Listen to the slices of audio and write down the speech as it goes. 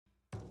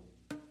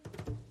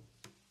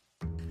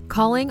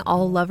Calling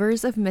all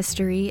lovers of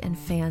mystery and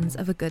fans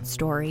of a good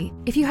story.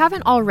 If you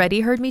haven't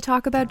already heard me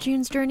talk about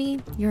June's Journey,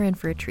 you're in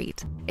for a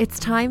treat. It's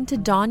time to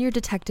don your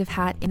detective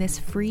hat in this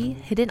free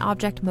hidden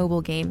object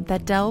mobile game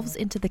that delves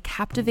into the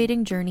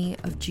captivating journey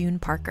of June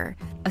Parker,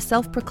 a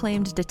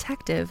self-proclaimed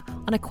detective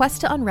on a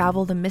quest to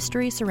unravel the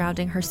mystery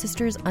surrounding her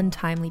sister's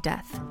untimely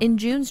death. In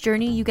June's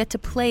Journey, you get to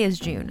play as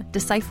June,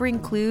 deciphering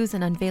clues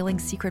and unveiling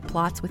secret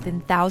plots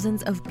within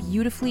thousands of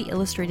beautifully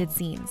illustrated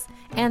scenes.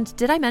 And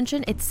did I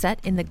mention it's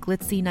set in the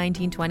glitzy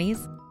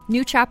 1920s?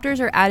 New chapters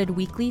are added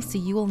weekly, so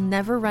you will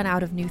never run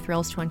out of new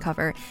thrills to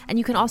uncover, and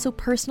you can also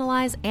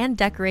personalize and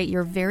decorate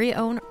your very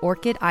own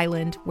Orchid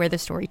Island where the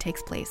story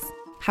takes place.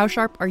 How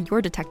sharp are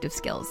your detective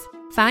skills?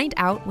 Find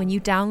out when you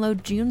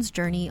download June's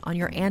Journey on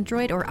your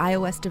Android or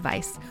iOS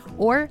device,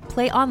 or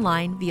play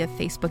online via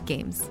Facebook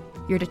Games.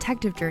 Your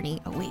detective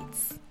journey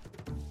awaits.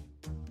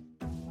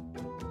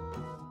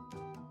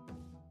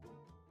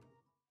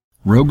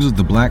 Rogues of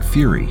the Black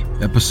Fury,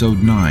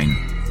 Episode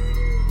 9.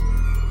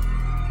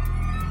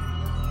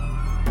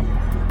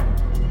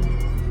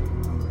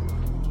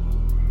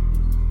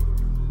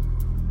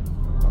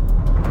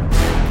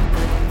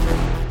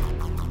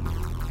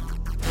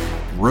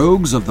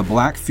 Rogues of the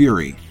Black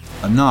Fury,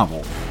 a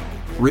novel,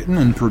 written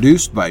and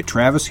produced by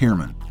Travis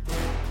Hierman.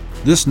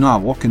 This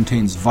novel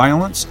contains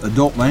violence,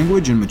 adult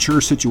language, and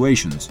mature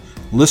situations.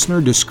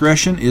 Listener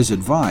discretion is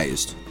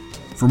advised.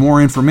 For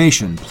more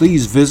information,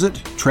 please visit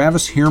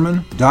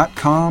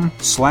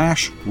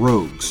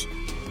travishierman.com/rogues.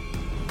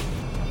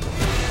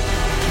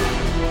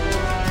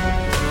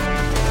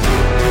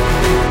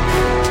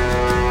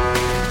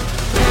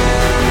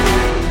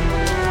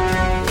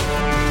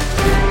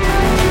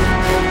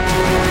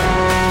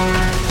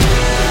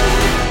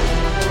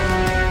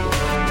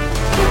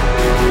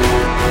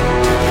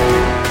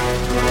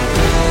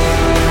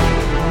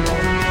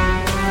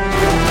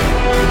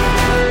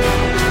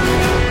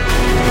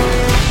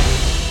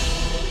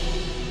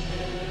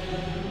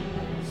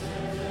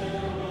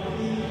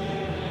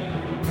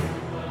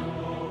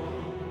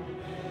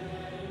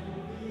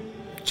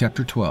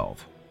 Chapter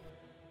 12.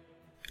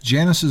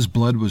 Janice's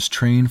blood was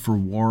trained for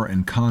war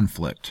and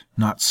conflict,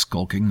 not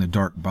skulking the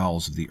dark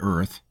bowels of the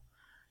earth.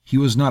 He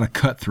was not a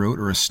cutthroat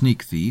or a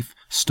sneak thief,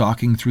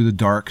 stalking through the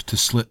dark to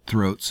slit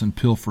throats and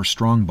pilfer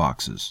strong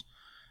boxes.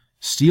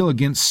 Steel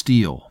against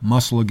steel,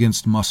 muscle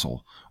against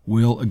muscle,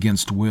 will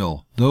against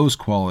will, those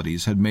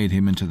qualities had made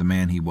him into the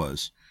man he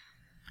was,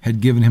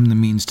 had given him the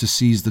means to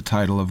seize the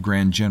title of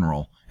Grand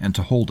General and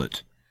to hold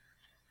it.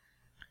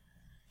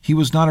 He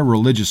was not a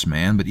religious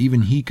man, but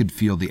even he could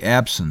feel the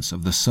absence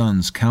of the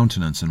sun's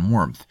countenance and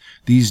warmth.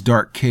 These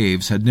dark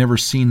caves had never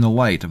seen the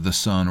light of the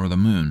sun or the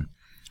moon.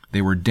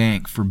 They were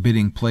dank,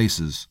 forbidding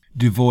places,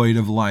 devoid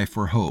of life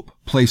or hope,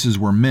 places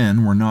where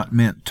men were not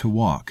meant to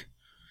walk.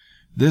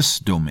 This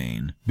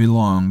domain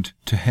belonged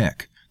to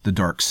Hek, the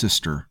Dark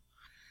Sister.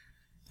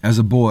 As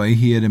a boy,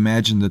 he had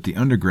imagined that the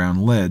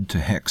underground led to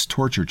Hek's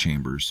torture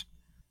chambers.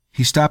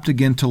 He stopped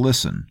again to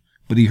listen,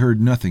 but he heard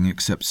nothing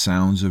except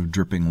sounds of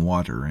dripping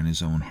water in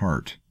his own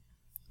heart.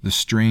 The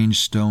strange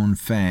stone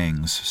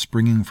fangs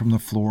springing from the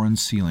floor and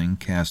ceiling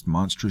cast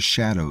monstrous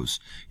shadows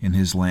in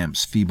his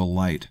lamp's feeble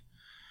light,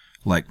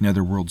 like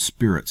netherworld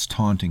spirits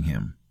taunting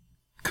him,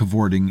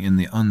 cavorting in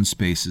the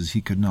unspaces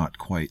he could not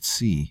quite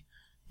see,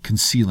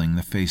 concealing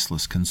the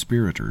faceless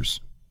conspirators.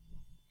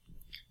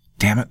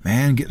 "Damn it,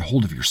 man, get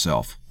hold of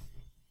yourself."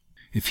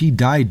 If he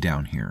died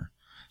down here,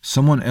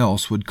 someone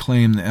else would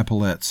claim the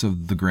epaulettes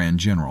of the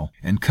Grand General,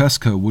 and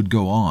Kuska would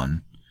go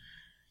on.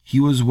 He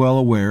was well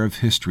aware of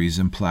history's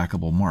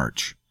implacable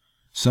march.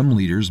 Some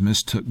leaders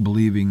mistook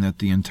believing that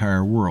the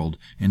entire world,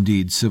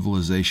 indeed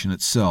civilization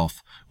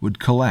itself, would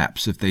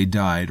collapse if they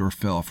died or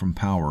fell from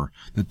power,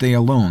 that they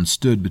alone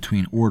stood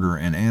between order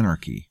and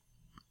anarchy.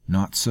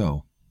 Not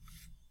so.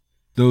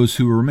 Those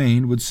who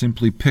remained would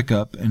simply pick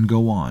up and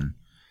go on.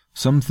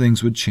 Some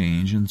things would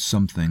change and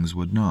some things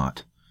would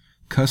not.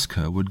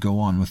 Kuska would go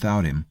on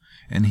without him,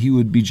 and he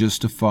would be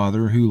just a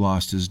father who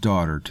lost his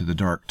daughter to the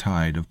dark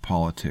tide of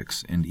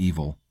politics and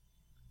evil.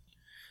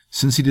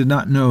 Since he did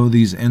not know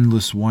these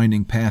endless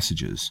winding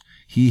passages,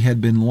 he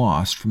had been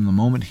lost from the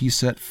moment he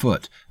set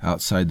foot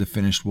outside the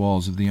finished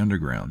walls of the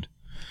underground.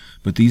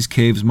 But these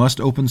caves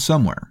must open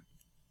somewhere.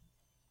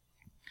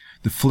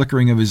 The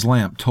flickering of his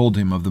lamp told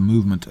him of the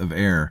movement of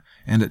air,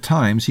 and at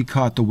times he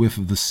caught the whiff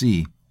of the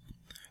sea.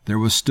 There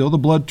was still the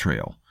blood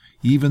trail,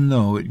 even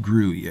though it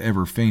grew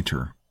ever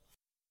fainter.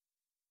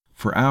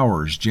 For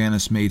hours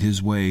Janus made his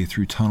way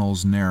through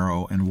tunnels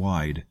narrow and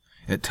wide.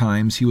 At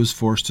times he was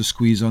forced to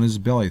squeeze on his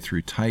belly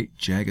through tight,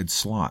 jagged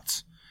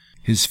slots.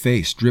 His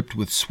face dripped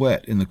with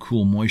sweat in the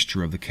cool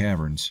moisture of the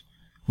caverns.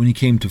 When he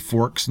came to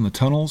forks in the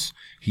tunnels,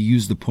 he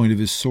used the point of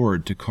his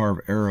sword to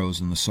carve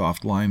arrows in the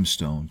soft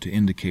limestone to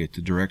indicate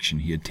the direction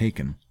he had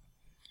taken.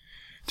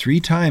 3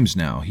 times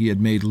now he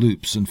had made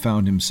loops and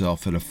found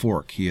himself at a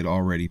fork he had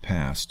already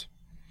passed.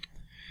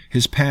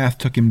 His path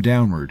took him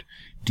downward,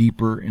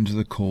 deeper into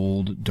the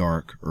cold,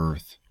 dark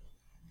earth.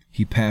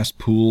 He passed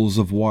pools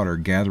of water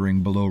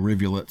gathering below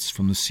rivulets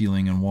from the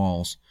ceiling and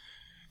walls.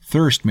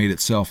 Thirst made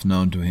itself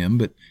known to him,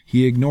 but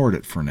he ignored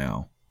it for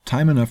now.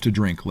 Time enough to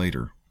drink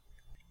later.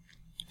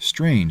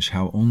 Strange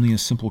how only a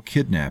simple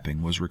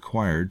kidnapping was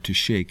required to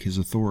shake his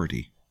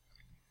authority.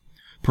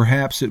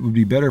 Perhaps it would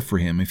be better for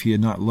him if he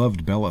had not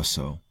loved Bella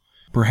so.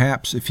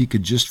 Perhaps if he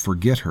could just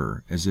forget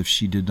her as if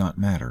she did not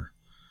matter,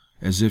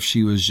 as if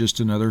she was just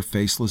another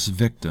faceless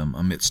victim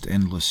amidst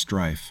endless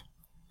strife.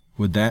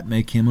 Would that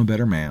make him a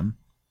better man?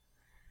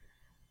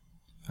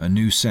 A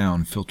new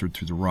sound filtered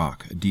through the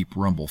rock, a deep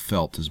rumble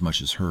felt as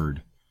much as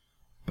heard,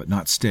 but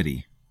not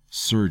steady,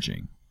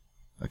 surging.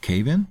 A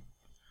cave-in?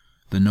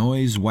 The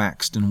noise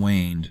waxed and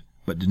waned,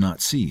 but did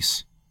not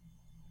cease.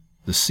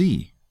 The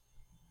sea,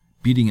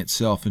 beating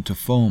itself into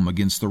foam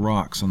against the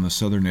rocks on the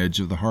southern edge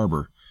of the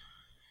harbor.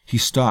 He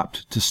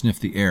stopped to sniff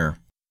the air.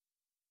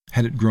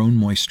 Had it grown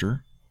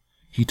moister?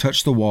 He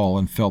touched the wall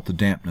and felt the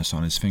dampness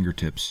on his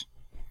fingertips.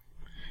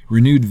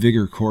 Renewed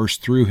vigor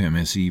coursed through him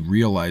as he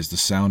realized the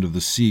sound of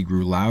the sea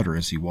grew louder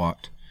as he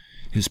walked.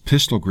 His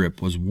pistol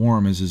grip was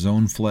warm as his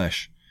own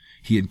flesh.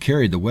 He had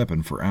carried the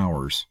weapon for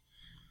hours.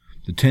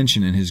 The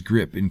tension in his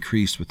grip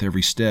increased with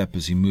every step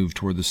as he moved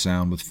toward the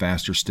sound with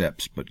faster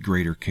steps but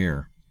greater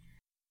care.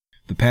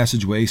 The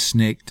passageway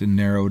snaked and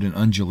narrowed and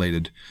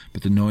undulated,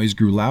 but the noise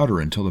grew louder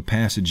until the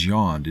passage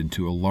yawned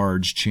into a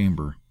large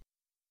chamber.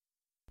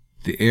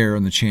 The air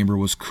in the chamber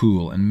was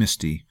cool and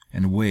misty,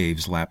 and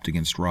waves lapped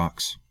against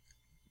rocks.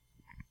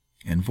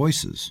 And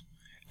voices,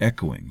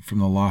 echoing from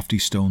the lofty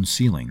stone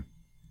ceiling.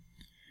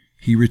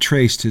 He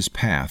retraced his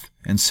path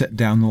and set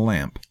down the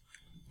lamp,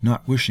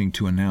 not wishing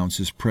to announce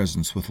his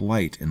presence with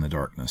light in the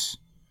darkness.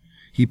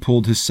 He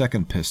pulled his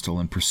second pistol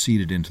and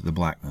proceeded into the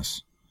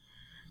blackness.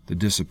 The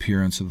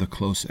disappearance of the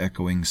close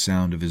echoing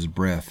sound of his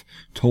breath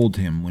told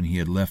him when he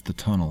had left the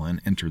tunnel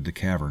and entered the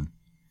cavern.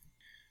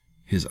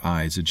 His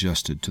eyes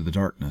adjusted to the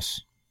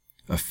darkness.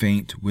 A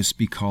faint,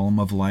 wispy column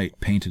of light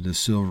painted a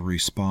silvery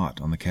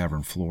spot on the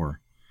cavern floor.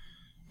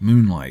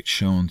 Moonlight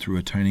shone through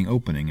a tiny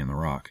opening in the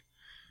rock,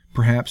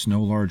 perhaps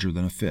no larger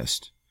than a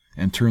fist,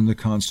 and turned the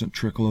constant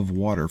trickle of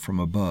water from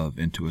above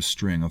into a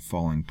string of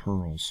falling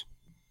pearls.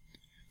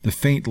 The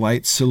faint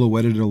light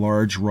silhouetted a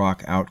large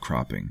rock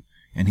outcropping,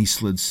 and he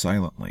slid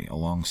silently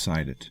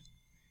alongside it.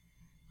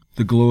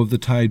 The glow of the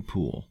tide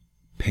pool,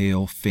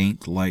 pale,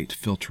 faint light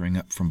filtering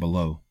up from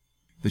below.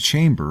 The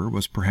chamber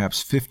was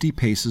perhaps 50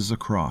 paces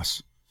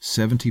across,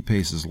 70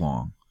 paces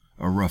long,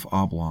 a rough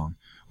oblong,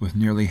 with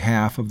nearly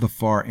half of the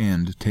far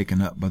end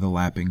taken up by the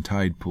lapping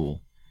tide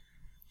pool.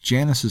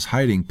 Janus's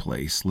hiding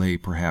place lay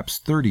perhaps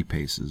 30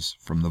 paces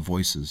from the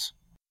voices.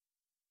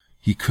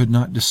 He could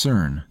not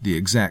discern the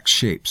exact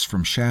shapes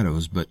from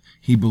shadows, but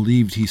he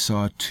believed he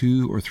saw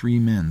 2 or 3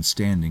 men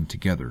standing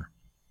together.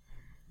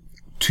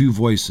 2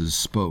 voices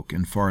spoke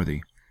in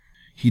Farthi.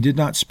 He did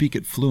not speak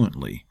it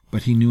fluently,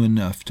 but he knew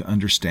enough to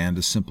understand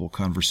a simple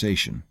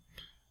conversation.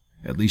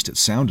 At least it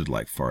sounded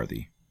like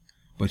Farthi,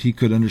 but he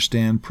could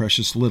understand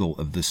precious little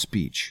of this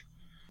speech.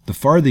 The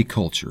Farthi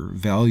culture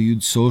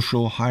valued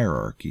social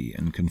hierarchy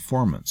and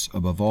conformance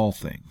above all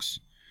things,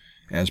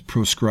 as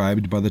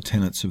proscribed by the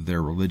tenets of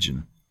their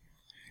religion,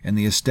 and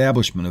the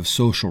establishment of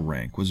social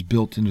rank was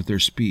built into their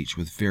speech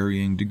with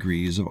varying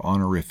degrees of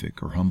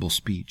honorific or humble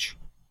speech.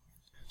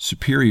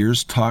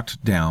 Superiors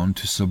talked down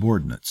to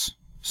subordinates.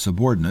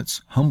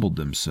 Subordinates humbled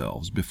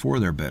themselves before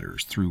their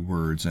betters through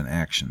words and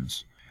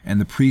actions,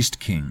 and the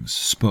priest-kings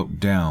spoke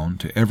down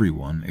to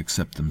everyone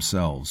except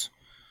themselves.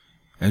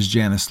 As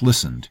Janus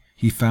listened,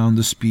 he found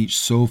the speech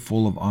so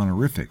full of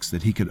honorifics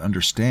that he could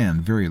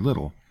understand very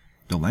little.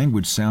 The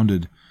language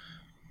sounded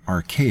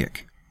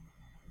archaic.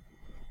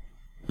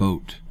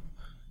 Boat,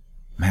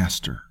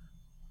 master,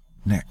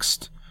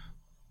 next,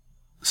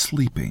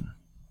 sleeping,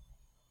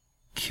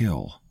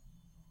 kill,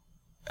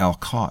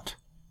 Alcott,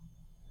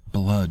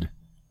 blood.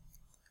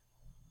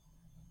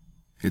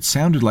 It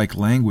sounded like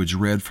language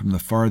read from the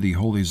Farthi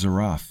Holy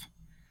Zaraf.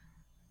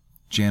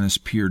 Janus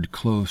peered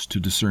close to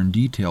discern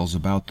details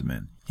about the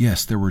men.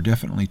 Yes, there were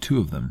definitely 2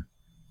 of them.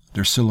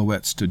 Their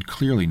silhouettes stood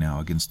clearly now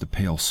against the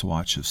pale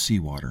swatch of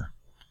seawater.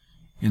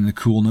 In the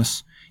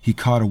coolness, he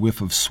caught a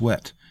whiff of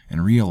sweat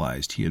and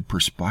realized he had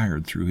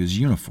perspired through his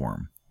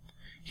uniform.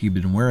 He had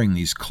been wearing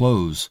these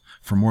clothes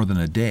for more than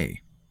a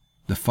day.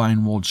 The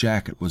fine wool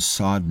jacket was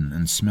sodden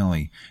and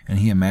smelly, and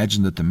he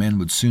imagined that the men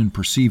would soon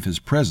perceive his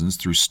presence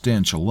through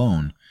stench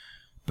alone,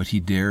 but he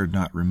dared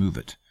not remove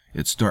it.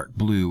 Its dark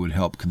blue would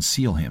help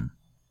conceal him.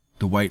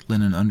 The white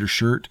linen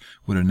undershirt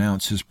would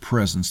announce his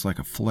presence like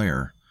a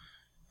flare.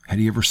 Had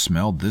he ever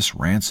smelled this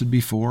rancid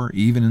before,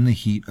 even in the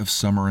heat of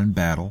summer and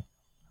battle?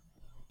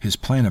 His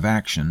plan of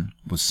action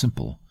was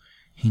simple.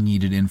 He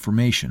needed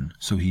information,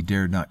 so he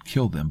dared not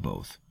kill them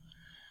both.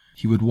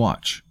 He would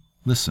watch,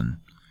 listen,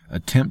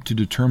 attempt to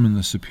determine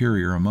the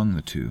superior among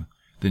the 2,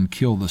 then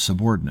kill the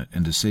subordinate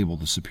and disable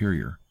the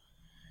superior.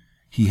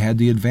 He had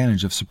the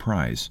advantage of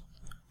surprise.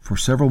 For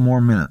several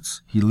more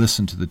minutes he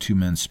listened to the 2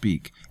 men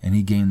speak, and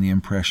he gained the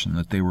impression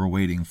that they were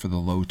waiting for the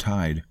low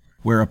tide,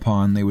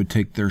 whereupon they would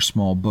take their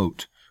small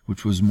boat,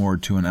 which was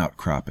moored to an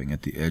outcropping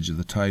at the edge of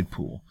the tide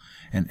pool,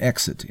 and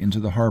exit into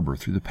the harbor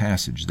through the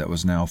passage that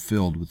was now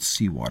filled with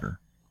seawater.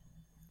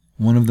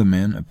 One of the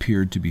men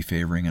appeared to be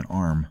favoring an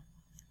arm.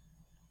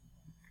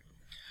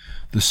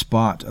 The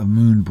spot of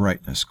moon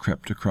brightness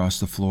crept across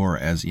the floor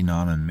as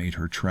Inanna made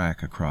her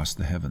track across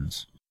the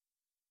heavens.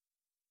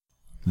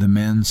 The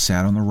men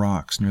sat on the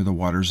rocks near the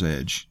water's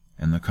edge,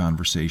 and the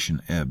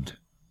conversation ebbed.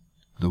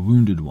 The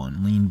wounded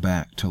one leaned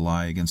back to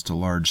lie against a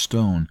large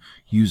stone,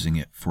 using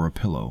it for a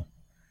pillow.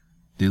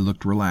 They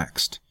looked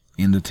relaxed,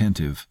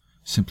 inattentive,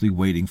 simply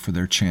waiting for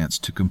their chance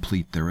to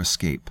complete their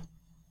escape.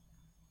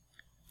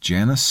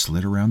 Janus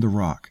slid around the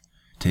rock,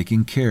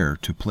 taking care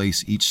to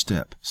place each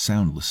step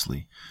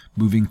soundlessly,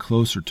 moving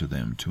closer to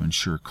them to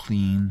ensure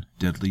clean,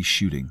 deadly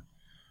shooting.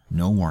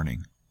 No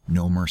warning,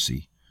 no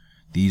mercy.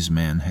 These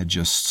men had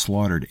just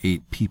slaughtered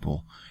 8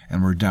 people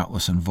and were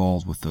doubtless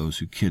involved with those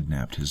who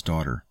kidnapped his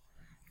daughter.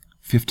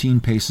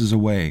 15 paces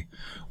away,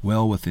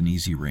 well within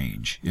easy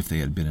range if they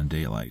had been in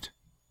daylight.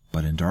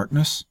 But in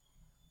darkness,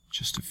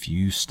 just a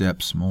few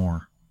steps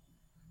more.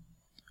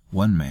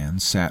 One man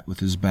sat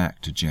with his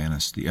back to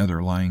Janus, the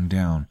other lying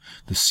down.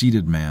 The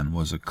seated man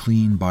was a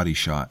clean body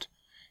shot.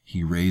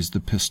 He raised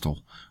the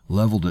pistol,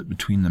 leveled it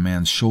between the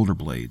man's shoulder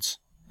blades,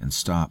 and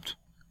stopped.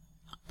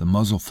 The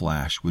muzzle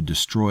flash would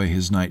destroy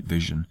his night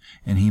vision,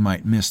 and he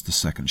might miss the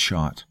second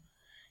shot.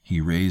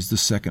 He raised the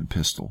second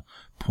pistol,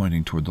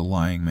 pointing toward the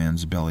lying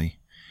man's belly.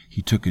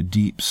 He took a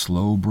deep,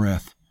 slow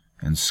breath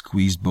and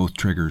squeezed both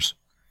triggers.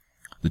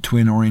 The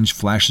twin orange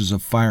flashes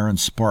of fire and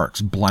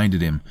sparks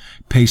blinded him,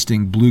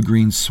 pasting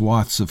blue-green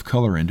swaths of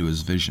color into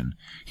his vision.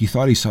 He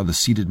thought he saw the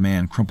seated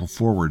man crumple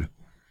forward.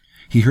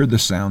 He heard the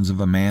sounds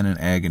of a man in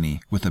agony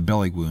with a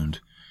belly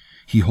wound.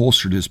 He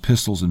holstered his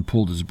pistols and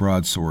pulled his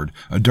broadsword.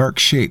 A dark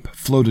shape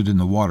floated in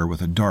the water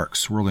with a dark,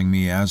 swirling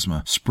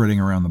miasma spreading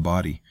around the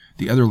body.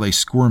 The other lay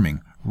squirming,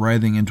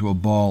 writhing into a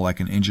ball like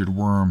an injured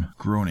worm,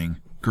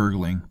 groaning,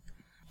 gurgling.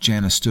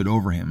 Janus stood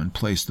over him and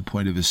placed the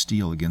point of his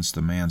steel against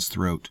the man's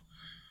throat.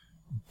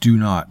 "Do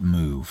not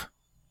move."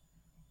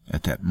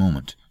 At that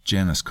moment,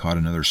 Janus caught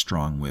another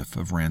strong whiff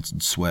of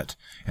rancid sweat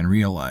and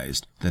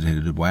realized that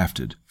it had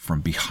wafted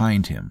from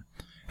behind him.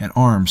 An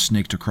arm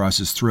snaked across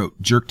his throat,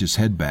 jerked his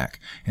head back,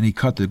 and he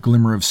caught the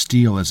glimmer of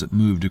steel as it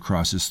moved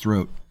across his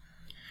throat.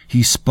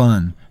 He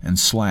spun and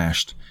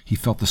slashed. He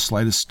felt the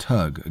slightest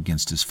tug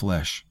against his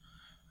flesh.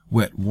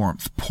 Wet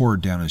warmth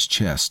poured down his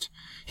chest.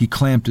 He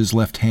clamped his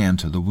left hand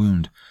to the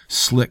wound.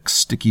 Slick,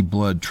 sticky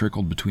blood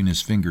trickled between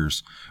his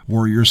fingers.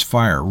 Warrior's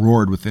fire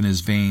roared within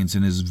his veins,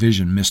 and his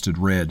vision misted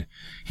red.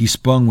 He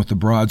spun with the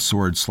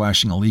broadsword,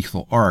 slashing a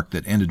lethal arc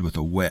that ended with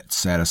a wet,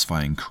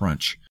 satisfying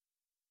crunch.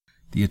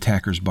 The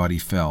attacker's body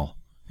fell,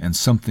 and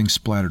something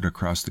splattered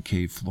across the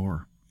cave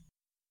floor.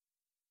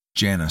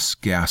 Janus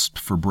gasped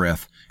for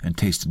breath and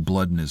tasted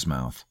blood in his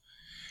mouth.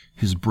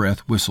 His breath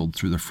whistled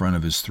through the front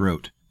of his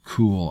throat,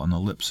 cool on the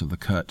lips of the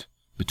cut,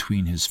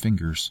 between his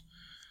fingers.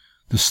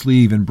 The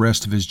sleeve and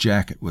breast of his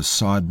jacket was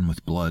sodden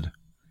with blood.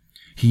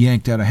 He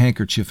yanked out a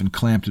handkerchief and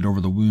clamped it over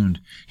the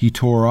wound. He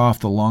tore off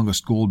the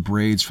longest gold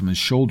braids from his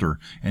shoulder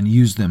and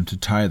used them to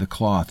tie the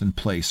cloth in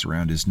place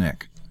around his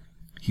neck.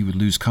 He would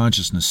lose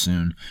consciousness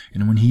soon,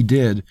 and when he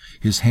did,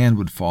 his hand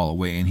would fall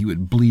away and he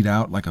would bleed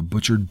out like a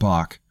butchered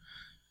bok.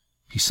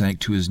 He sank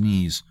to his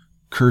knees,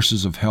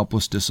 curses of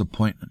helpless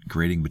disappointment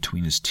grating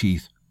between his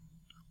teeth.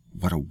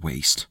 What a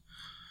waste!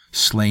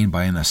 Slain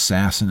by an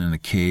assassin in a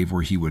cave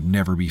where he would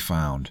never be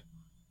found.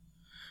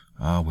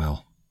 Ah,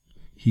 well,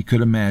 he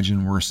could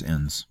imagine worse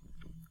ends.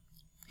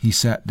 He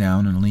sat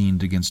down and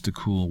leaned against a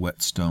cool,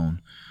 wet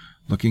stone,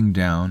 looking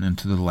down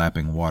into the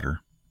lapping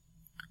water.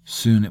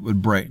 Soon it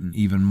would brighten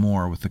even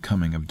more with the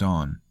coming of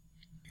dawn.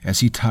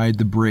 As he tied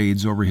the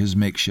braids over his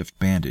makeshift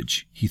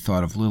bandage, he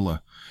thought of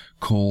Lilla,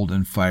 cold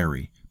and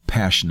fiery,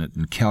 passionate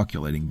and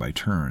calculating by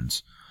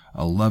turns,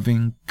 a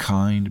loving,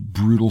 kind,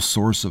 brutal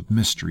source of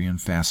mystery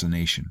and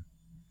fascination.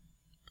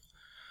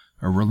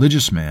 A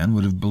religious man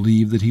would have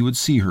believed that he would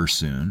see her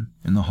soon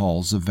in the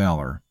halls of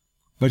valor,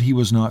 but he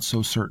was not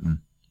so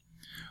certain.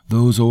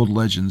 Those old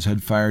legends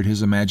had fired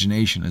his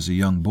imagination as a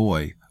young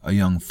boy, a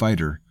young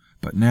fighter,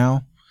 but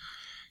now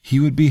he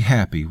would be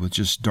happy with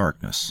just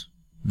darkness,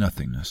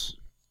 nothingness.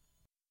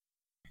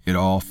 It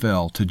all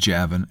fell to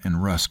Javan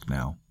and Rusk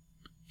now.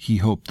 He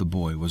hoped the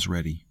boy was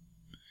ready.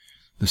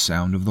 The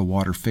sound of the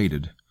water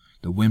faded.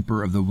 The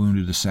whimper of the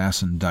wounded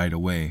assassin died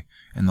away,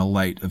 and the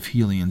light of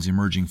Helion's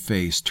emerging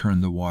face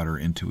turned the water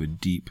into a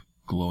deep,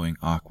 glowing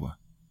aqua.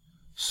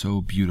 So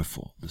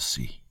beautiful, the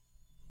sea.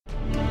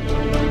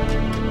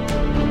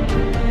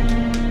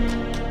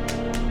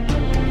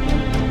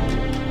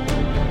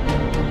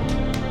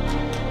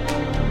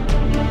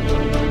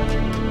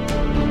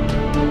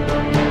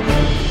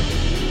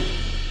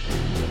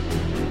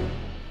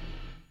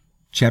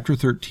 Chapter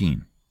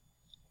 13.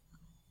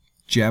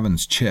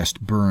 Javan's chest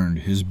burned,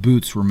 his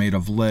boots were made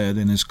of lead,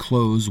 and his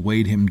clothes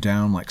weighed him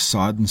down like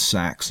sodden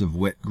sacks of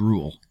wet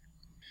gruel.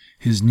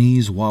 His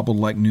knees wobbled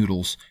like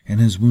noodles, and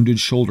his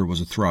wounded shoulder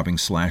was a throbbing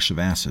slash of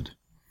acid.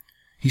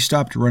 He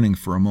stopped running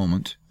for a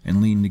moment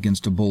and leaned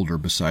against a boulder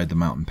beside the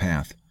mountain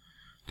path.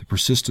 The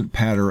persistent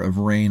patter of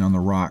rain on the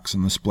rocks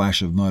and the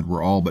splash of mud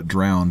were all but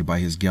drowned by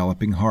his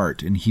galloping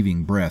heart and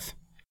heaving breath.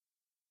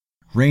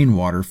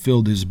 Rainwater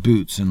filled his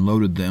boots and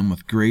loaded them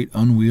with great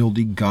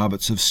unwieldy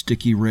gobbets of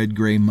sticky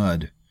red-gray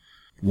mud.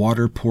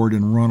 Water poured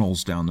in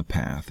runnels down the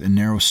path, in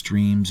narrow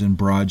streams and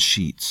broad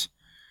sheets.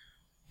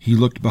 He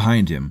looked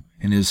behind him,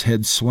 and his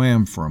head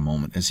swam for a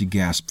moment as he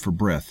gasped for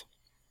breath.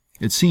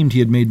 It seemed he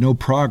had made no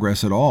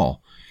progress at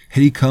all.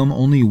 Had he come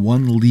only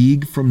 1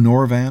 league from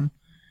Norvan?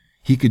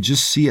 He could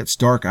just see its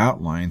dark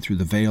outline through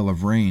the veil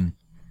of rain.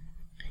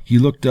 He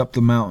looked up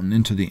the mountain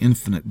into the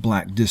infinite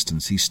black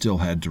distance he still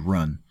had to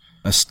run.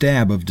 A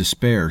stab of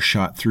despair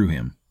shot through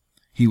him.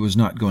 He was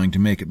not going to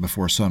make it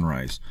before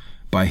sunrise.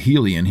 By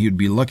Helion, he would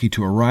be lucky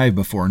to arrive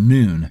before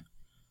noon.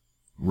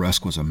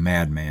 Rusk was a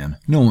madman.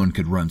 No one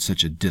could run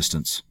such a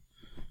distance.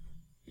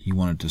 He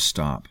wanted to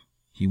stop.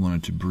 He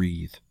wanted to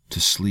breathe,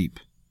 to sleep,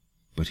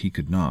 but he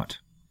could not.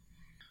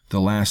 The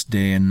last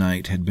day and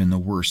night had been the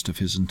worst of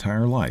his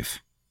entire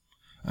life.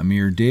 A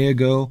mere day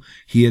ago,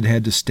 he had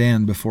had to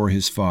stand before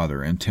his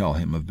father and tell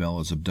him of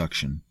Bella's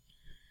abduction.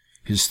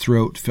 His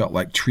throat felt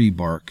like tree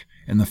bark,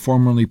 and the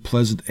formerly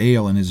pleasant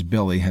ale in his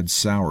belly had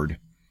soured.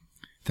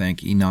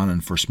 Thank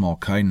Inanna for small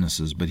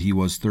kindnesses, but he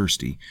was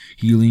thirsty.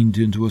 He leaned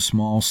into a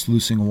small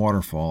sluicing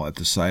waterfall at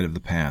the side of the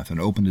path and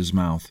opened his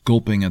mouth,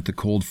 gulping at the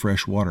cold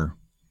fresh water.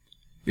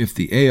 If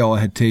the ale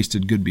had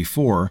tasted good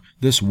before,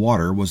 this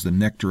water was the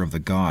nectar of the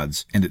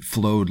gods, and it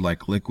flowed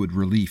like liquid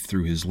relief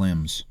through his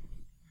limbs.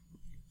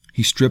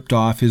 He stripped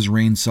off his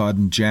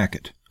rain-sodden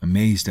jacket,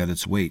 amazed at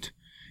its weight.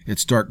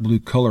 Its dark blue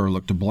color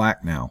looked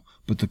black now,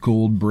 but the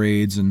gold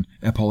braids and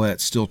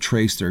epaulettes still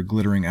traced their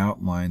glittering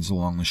outlines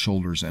along the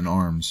shoulders and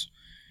arms.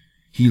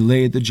 He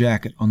laid the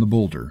jacket on the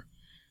boulder,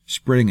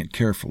 spreading it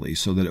carefully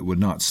so that it would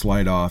not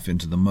slide off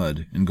into the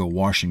mud and go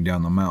washing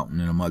down the mountain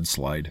in a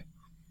mudslide.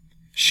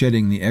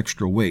 Shedding the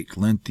extra weight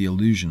lent the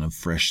illusion of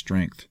fresh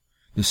strength.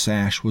 The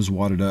sash was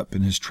wadded up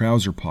in his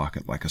trouser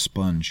pocket like a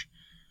sponge.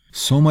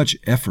 So much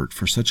effort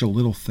for such a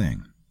little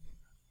thing.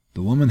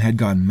 The woman had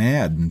gone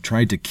mad and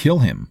tried to kill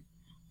him,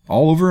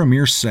 all over a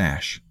mere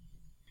sash.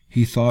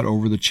 He thought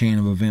over the chain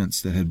of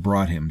events that had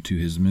brought him to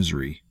his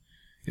misery.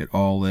 It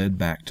all led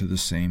back to the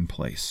same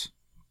place.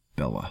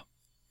 Bella.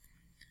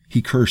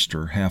 He cursed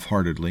her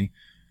half-heartedly.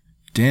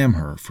 Damn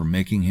her for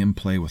making him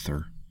play with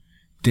her.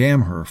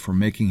 Damn her for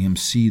making him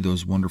see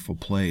those wonderful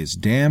plays.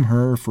 Damn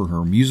her for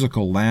her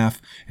musical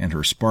laugh and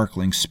her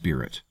sparkling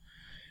spirit.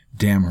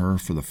 Damn her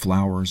for the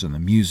flowers and the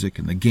music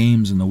and the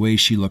games and the way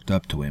she looked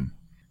up to him,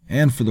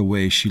 and for the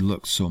way she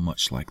looked so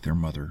much like their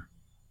mother.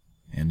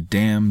 And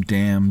damn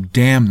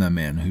the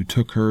men who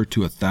took her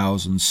to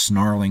 1,000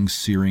 snarling,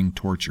 searing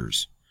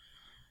tortures.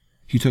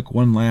 He took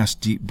one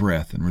last deep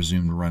breath and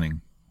resumed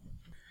running.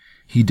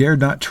 He dared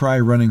not try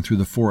running through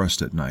the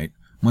forest at night,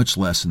 much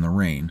less in the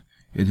rain.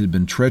 It had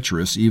been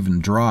treacherous, even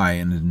dry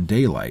and in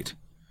daylight.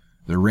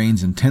 The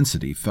rain's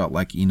intensity felt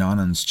like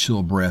Inanna's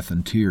chill breath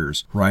and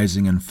tears,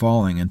 rising and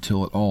falling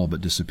until it all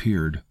but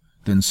disappeared,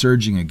 then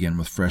surging again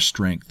with fresh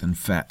strength and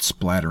fat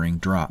splattering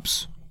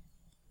drops.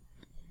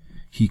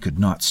 He could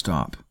not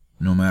stop,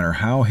 no matter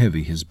how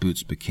heavy his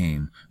boots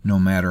became, no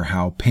matter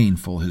how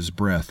painful his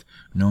breath,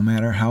 no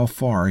matter how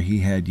far he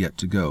had yet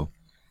to go.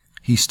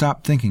 He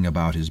stopped thinking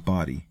about his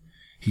body.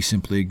 He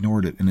simply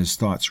ignored it, and his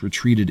thoughts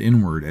retreated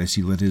inward as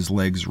he let his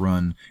legs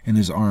run and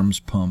his arms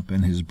pump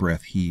and his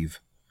breath heave.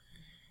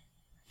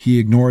 He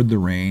ignored the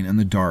rain and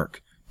the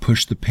dark,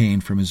 pushed the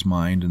pain from his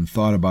mind, and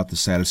thought about the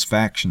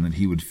satisfaction that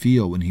he would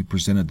feel when he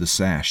presented the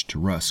sash to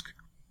Rusk.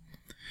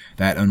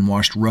 That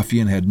unwashed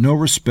ruffian had no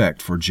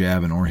respect for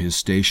Javan or his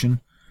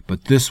station,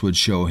 but this would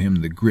show him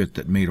the grit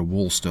that made a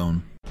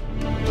Woolstone.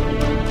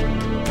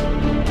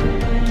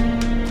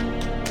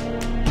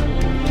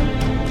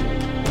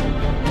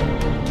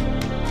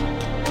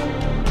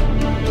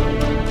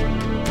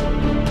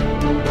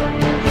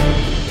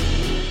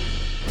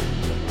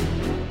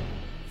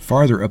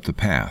 Farther up the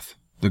path,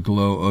 the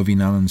glow of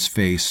Inanna's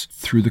face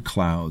through the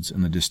clouds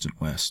in the distant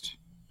west.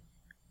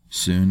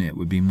 Soon it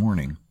would be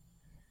morning.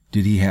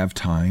 Did he have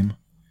time?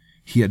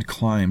 He had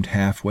climbed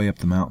halfway up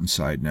the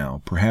mountainside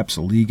now, perhaps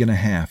 1.5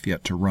 leagues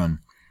yet to run.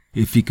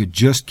 If he could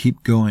just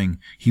keep going,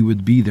 he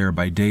would be there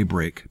by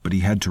daybreak, but he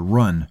had to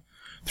run.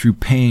 Through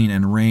pain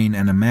and rain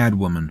and a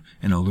madwoman,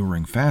 an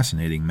alluring,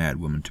 fascinating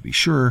madwoman to be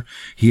sure,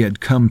 he had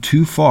come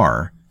too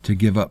far to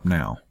give up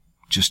now.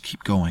 Just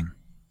keep going.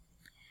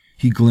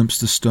 He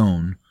glimpsed a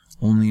stone,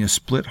 only a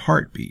split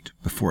heartbeat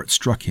before it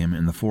struck him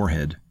in the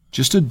forehead.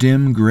 Just a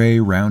dim, gray,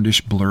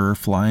 roundish blur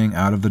flying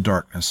out of the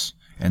darkness,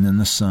 and then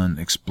the sun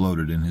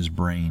exploded in his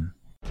brain.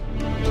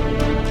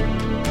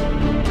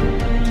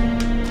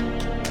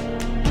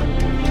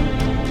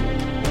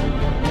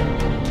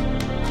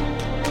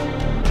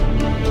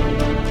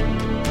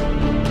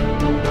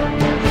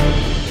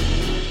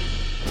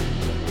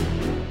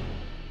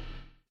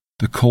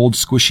 The cold,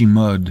 squishy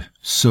mud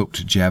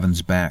soaked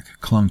Javan's back,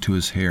 clung to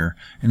his hair,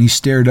 and he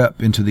stared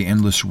up into the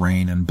endless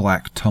rain and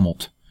black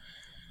tumult.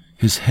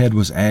 His head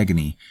was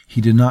agony.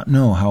 He did not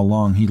know how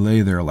long he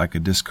lay there like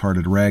a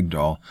discarded rag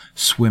doll,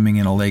 swimming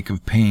in a lake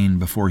of pain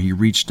before he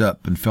reached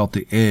up and felt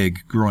the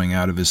egg growing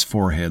out of his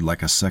forehead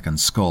like a second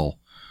skull.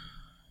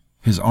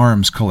 His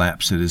arms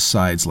collapsed at his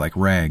sides like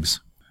rags.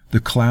 The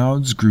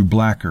clouds grew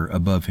blacker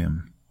above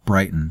him,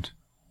 brightened,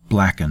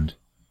 blackened.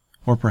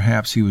 Or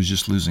perhaps he was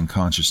just losing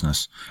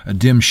consciousness. A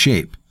dim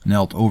shape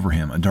knelt over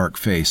him, a dark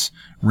face,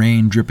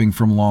 rain dripping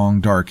from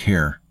long, dark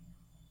hair.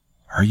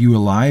 "Are you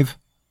alive?"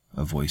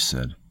 a voice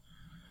said.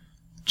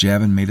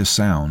 Javin made a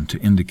sound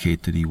to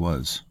indicate that he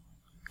was.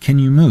 "Can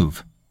you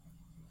move?"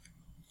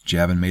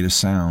 Javin made a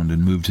sound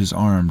and moved his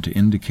arm to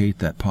indicate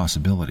that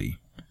possibility.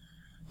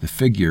 The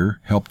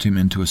figure helped him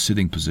into a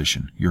sitting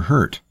position. "You're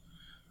hurt."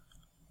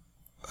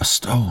 "A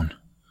stone.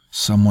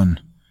 Someone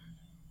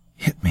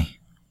hit me."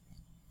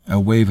 A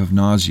wave of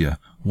nausea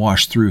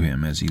washed through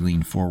him as he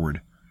leaned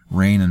forward.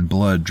 Rain and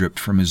blood dripped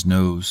from his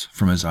nose,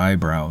 from his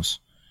eyebrows.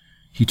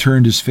 He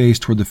turned his face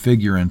toward the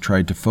figure and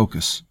tried to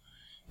focus.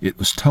 It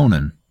was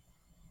Tonin.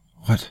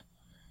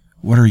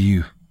 What are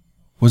you?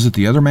 Was it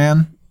the other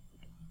man?"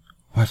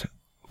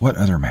 What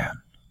other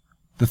man?"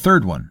 "The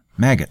third one,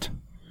 Maggot."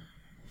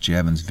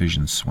 Javin's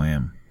vision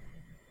swam.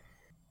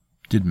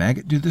 "Did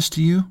Maggot do this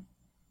to you?"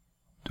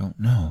 "Don't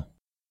know."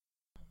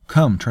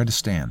 "Come, try to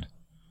stand."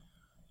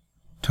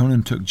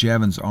 Tonin took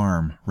Javin's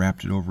arm,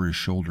 wrapped it over his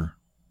shoulder.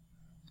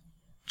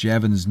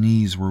 Javin's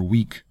knees were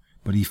weak,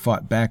 but he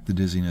fought back the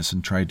dizziness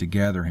and tried to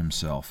gather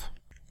himself.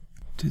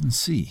 "Didn't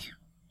see.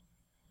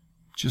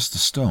 Just the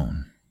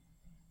stone.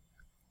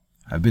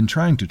 I've been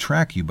trying to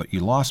track you, but you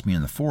lost me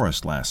in the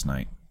forest last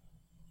night."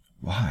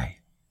 "Why?"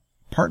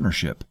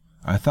 "Partnership.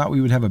 I thought we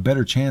would have a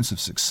better chance of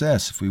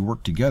success if we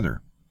worked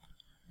together."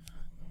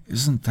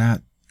 "Isn't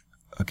that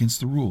against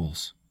the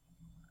rules?"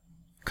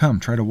 "Come,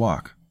 try to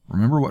walk.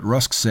 Remember what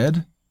Rusk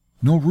said?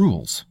 No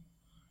rules."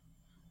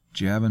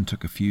 Javin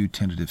took a few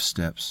tentative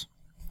steps.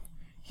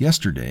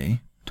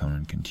 "Yesterday,"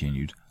 Tonin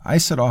continued, "I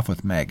set off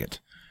with Maggot.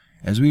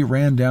 As we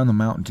ran down the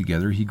mountain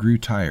together, he grew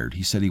tired.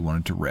 He said he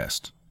wanted to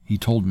rest. He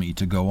told me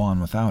to go on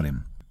without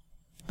him.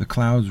 The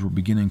clouds were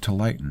beginning to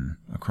lighten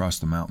across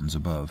the mountains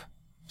above.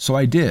 So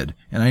I did,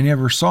 and I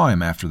never saw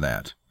him after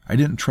that. I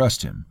didn't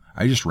trust him.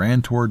 I just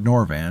ran toward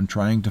Norvan,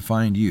 trying to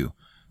find you.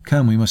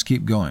 Come, we must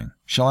keep going.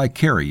 Shall I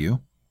carry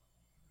you?"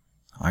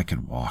 "I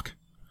can walk."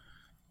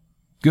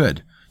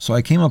 "Good. So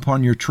I came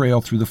upon your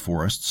trail through the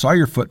forest, saw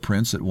your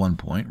footprints at one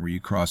point where you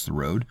crossed the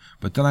road,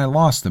 but then I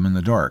lost them in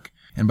the dark,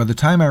 and by the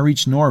time I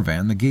reached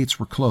Norvan, the gates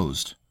were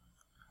closed.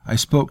 I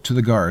spoke to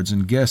the guards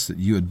and guessed that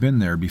you had been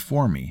there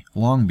before me,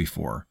 long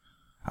before.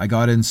 I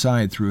got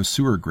inside through a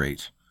sewer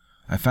grate.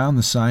 I found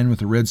the sign with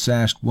the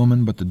red-sashed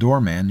woman, but the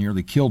doorman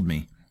nearly killed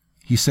me.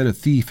 He said a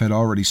thief had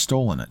already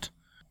stolen it.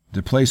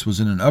 The place was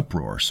in an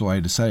uproar, so I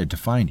decided to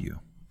find you."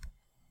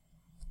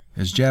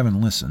 As Javin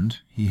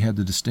listened, he had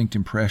the distinct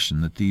impression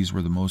that these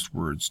were the most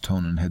words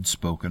Tonin had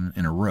spoken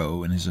in a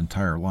row in his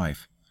entire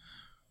life.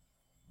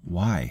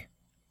 "Why?"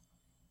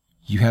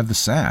 "You have the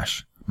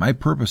sash. My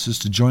purpose is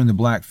to join the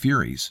Black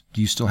Furies.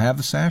 Do you still have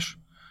the sash?"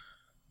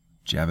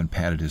 Javin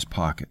patted his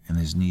pocket, and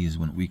his knees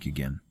went weak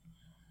again.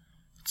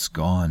 "It's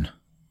gone."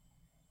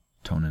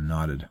 Tonin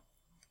nodded.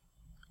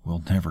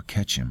 "We'll never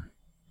catch him."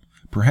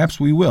 "Perhaps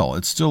we will.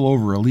 It's still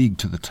over a league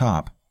to the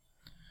top."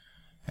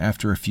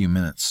 After a few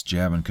minutes,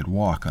 Javin could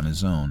walk on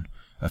his own.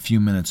 A few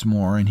minutes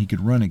more, and he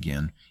could run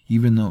again,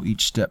 even though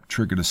each step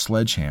triggered a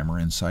sledgehammer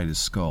inside his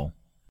skull.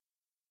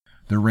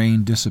 The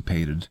rain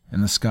dissipated,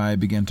 and the sky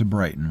began to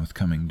brighten with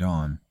coming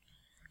dawn.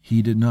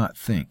 He did not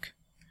think.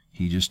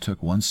 He just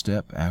took one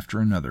step after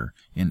another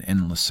in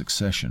endless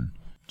succession.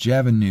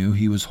 Javin knew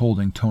he was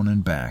holding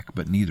Tonin back,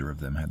 but neither of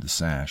them had the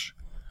sash.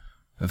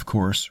 Of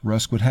course,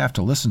 Rusk would have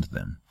to listen to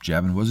them.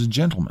 Javin was a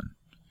gentleman.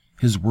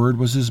 His word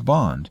was his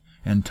bond,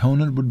 and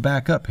Tonin would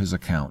back up his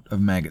account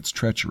of Maggot's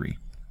treachery.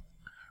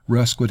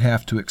 Rusk would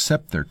have to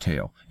accept their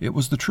tale. It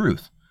was the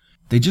truth.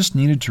 They just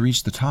needed to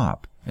reach the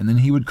top, and then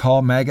he would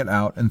call Maggot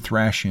out and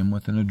thrash him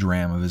within a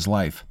dram of his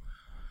life.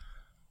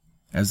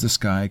 As the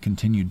sky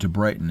continued to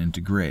brighten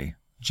into gray,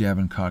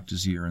 Javin cocked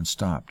his ear and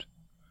stopped.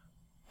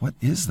 "What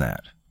is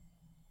that?"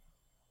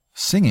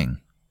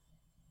 "Singing."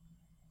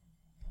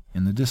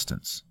 In the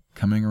distance,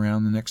 coming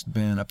around the next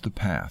bend up the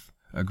path,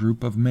 a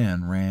group of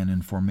men ran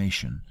in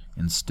formation,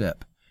 in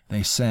step.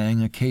 They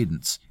sang a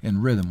cadence,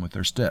 in rhythm with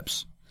their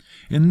steps.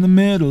 "In the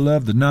middle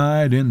of the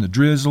night, in the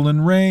drizzle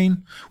and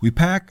rain, we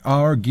pack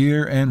our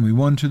gear and we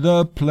won to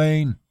the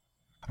plain.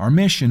 Our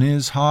mission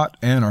is hot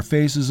and our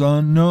face is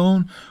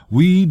unknown.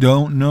 We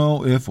don't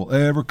know if we'll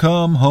ever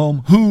come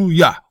home.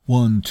 Hoo-yah!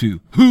 1,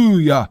 2,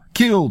 hoo-yah!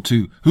 Kill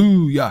 2,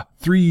 hoo-yah!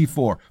 3,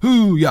 4,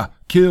 hoo-yah!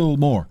 Kill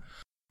more."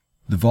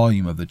 The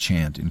volume of the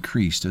chant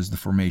increased as the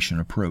formation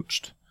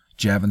approached.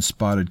 Javin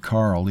spotted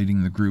Carl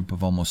leading the group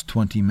of almost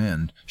 20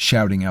 men,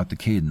 shouting out the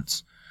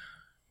cadence.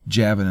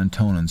 Javin and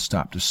Tonin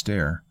stopped to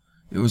stare.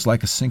 It was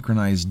like a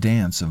synchronized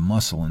dance of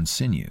muscle and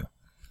sinew.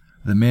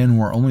 The men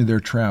wore only their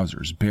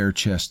trousers,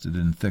 bare-chested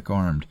and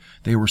thick-armed.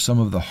 They were some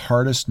of the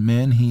hardest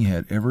men he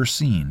had ever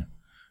seen.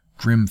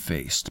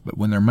 Grim-faced, but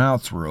when their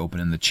mouths were open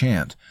in the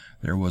chant,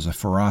 there was a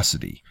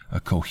ferocity, a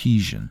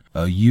cohesion,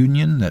 a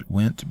union that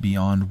went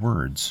beyond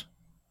words.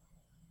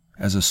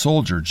 As a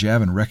soldier,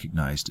 Javin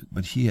recognized it,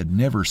 but he had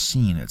never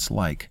seen its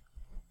like.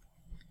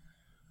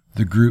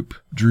 The group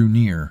drew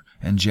near,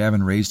 and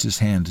Javin raised his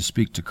hand to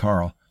speak to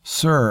Carl.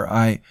 "Sir,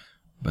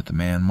 But the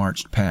man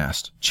marched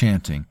past,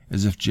 chanting,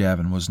 as if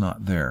Javin was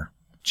not there.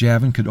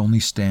 Javin could only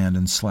stand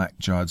in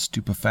slack-jawed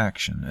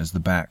stupefaction as the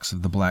backs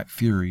of the Black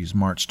Furies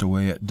marched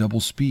away at double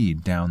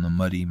speed down the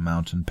muddy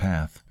mountain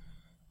path.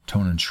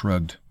 Tonin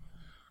shrugged.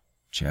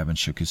 Javin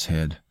shook his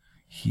head.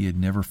 He had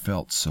never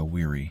felt so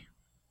weary.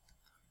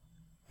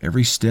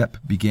 Every step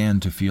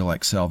began to feel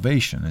like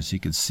salvation as he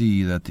could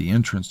see that the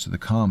entrance to the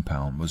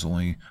compound was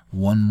only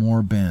one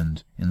more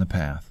bend in the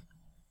path,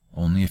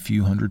 only a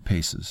few hundred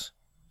paces.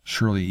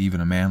 Surely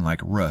even a man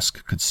like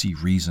Rusk could see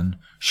reason.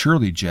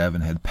 Surely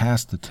Javin had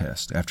passed the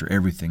test after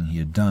everything he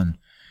had done.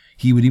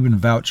 He would even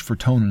vouch for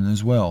Tonin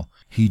as well.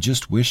 He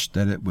just wished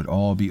that it would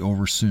all be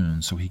over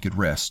soon so he could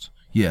rest.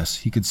 Yes,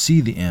 he could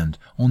see the end.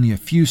 Only a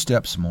few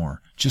steps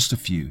more. Just a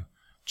few.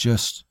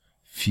 Just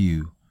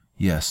few.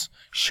 Yes,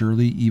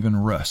 surely even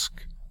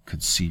Rusk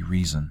could see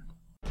reason.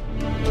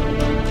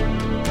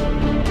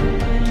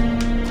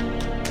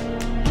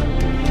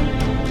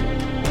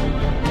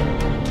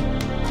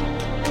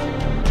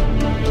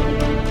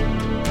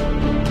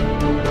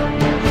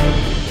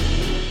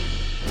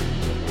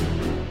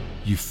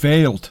 "You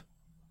failed,"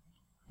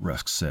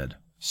 Rusk said,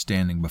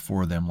 standing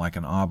before them like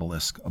an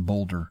obelisk, a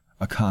boulder,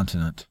 a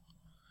continent.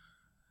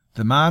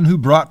 "The man who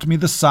brought me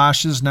the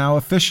sash is now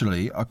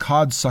officially a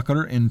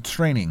codsucker in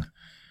training.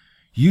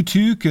 You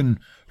two can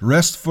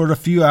rest for a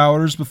few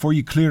hours before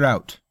you clear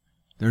out.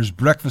 There's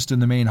breakfast in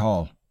the main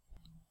hall."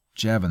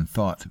 Javin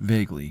thought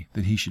vaguely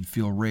that he should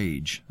feel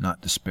rage,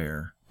 not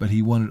despair, but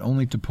he wanted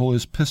only to pull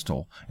his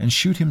pistol and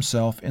shoot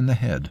himself in the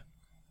head.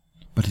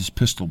 But his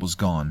pistol was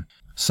gone.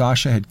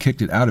 Sasha had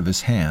kicked it out of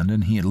his hand,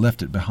 and he had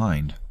left it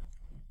behind.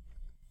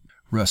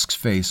 Rusk's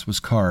face was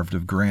carved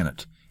of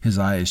granite, his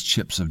eyes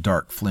chips of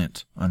dark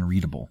flint,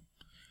 unreadable.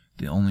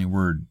 The only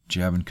word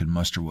Javin could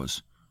muster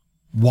was,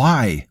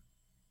 "Why?"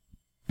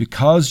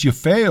 "Because you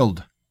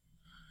failed."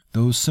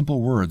 Those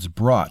simple words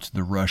brought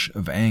the rush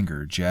of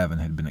anger Javin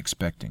had been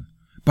expecting.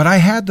 "But I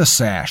had the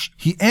sash.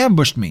 He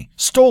ambushed me,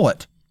 stole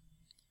it."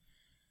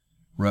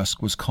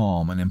 Rusk was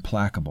calm and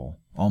implacable,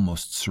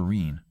 almost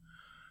serene.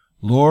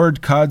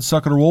 "Lord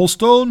Codsucker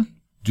Woolstone,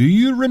 do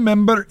you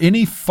remember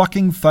any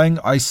fucking thing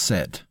I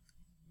said?"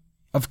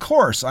 "Of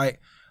course,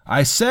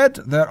 I said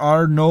there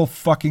are no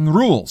fucking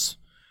rules.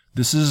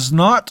 This is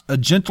not a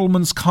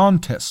gentleman's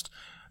contest.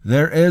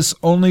 There is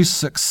only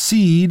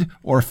succeed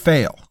or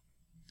fail.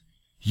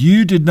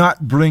 You did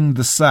not bring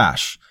the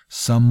sash.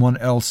 Someone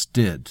else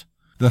did.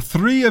 The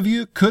three of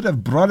you could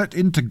have brought it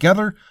in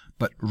together,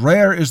 but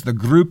rare is the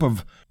group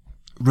of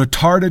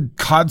retarded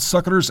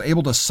codsuckers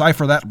able to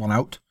cipher that one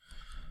out.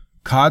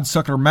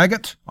 Codsucker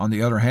Maggot, on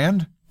the other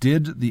hand,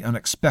 did the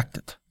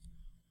unexpected.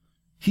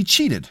 He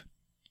cheated.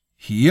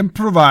 He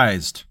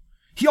improvised.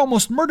 He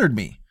almost murdered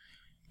me.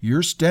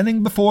 You're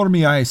standing before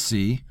me, I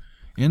see.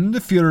 In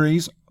the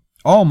Furies,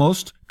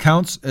 almost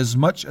counts as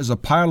much as a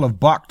pile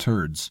of bok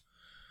turds.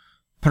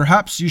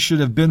 Perhaps you should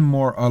have been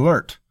more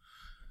alert.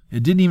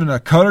 It didn't even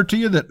occur to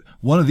you that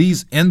one of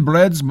these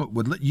inbreds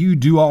would let you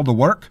do all the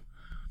work.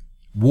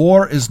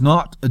 War is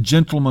not a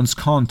gentleman's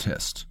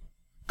contest.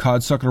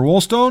 Codsucker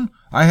Woolstone,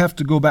 I have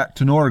to go back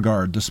to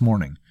Norgard this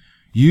morning.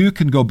 You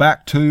can go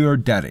back to your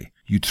daddy.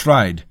 You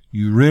tried.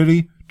 You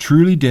really,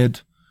 truly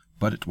did,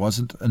 but it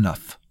wasn't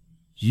enough.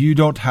 You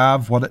don't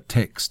have what it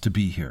takes to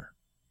be here."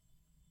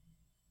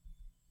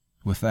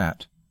 With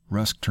that,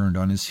 Rusk turned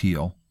on his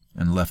heel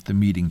and left the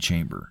meeting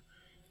chamber,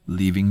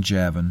 leaving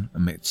Javin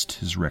amidst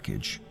his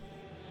wreckage.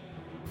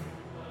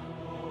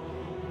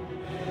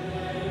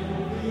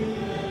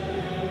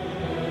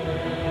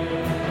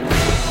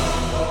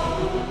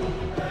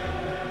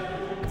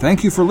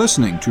 Thank you for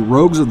listening to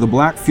Rogues of the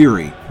Black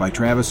Fury by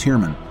Travis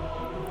Hierman.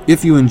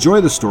 If you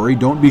enjoy the story,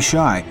 don't be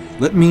shy.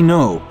 Let me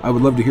know. I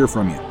would love to hear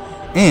from you.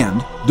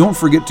 And don't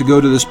forget to go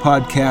to this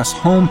podcast's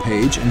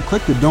homepage and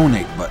click the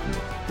donate button.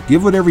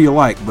 Give whatever you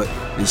like, but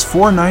is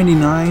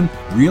 $4.99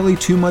 really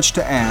too much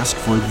to ask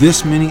for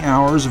this many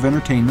hours of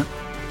entertainment?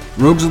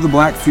 Rogues of the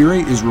Black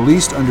Fury is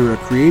released under a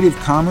Creative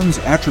Commons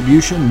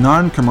Attribution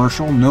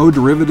Non-Commercial No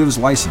Derivatives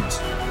license.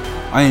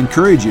 I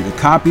encourage you to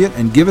copy it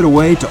and give it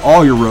away to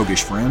all your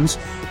roguish friends.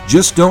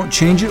 Just don't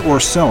change it or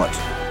sell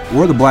it,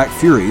 or the Black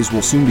Furies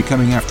will soon be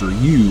coming after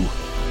you.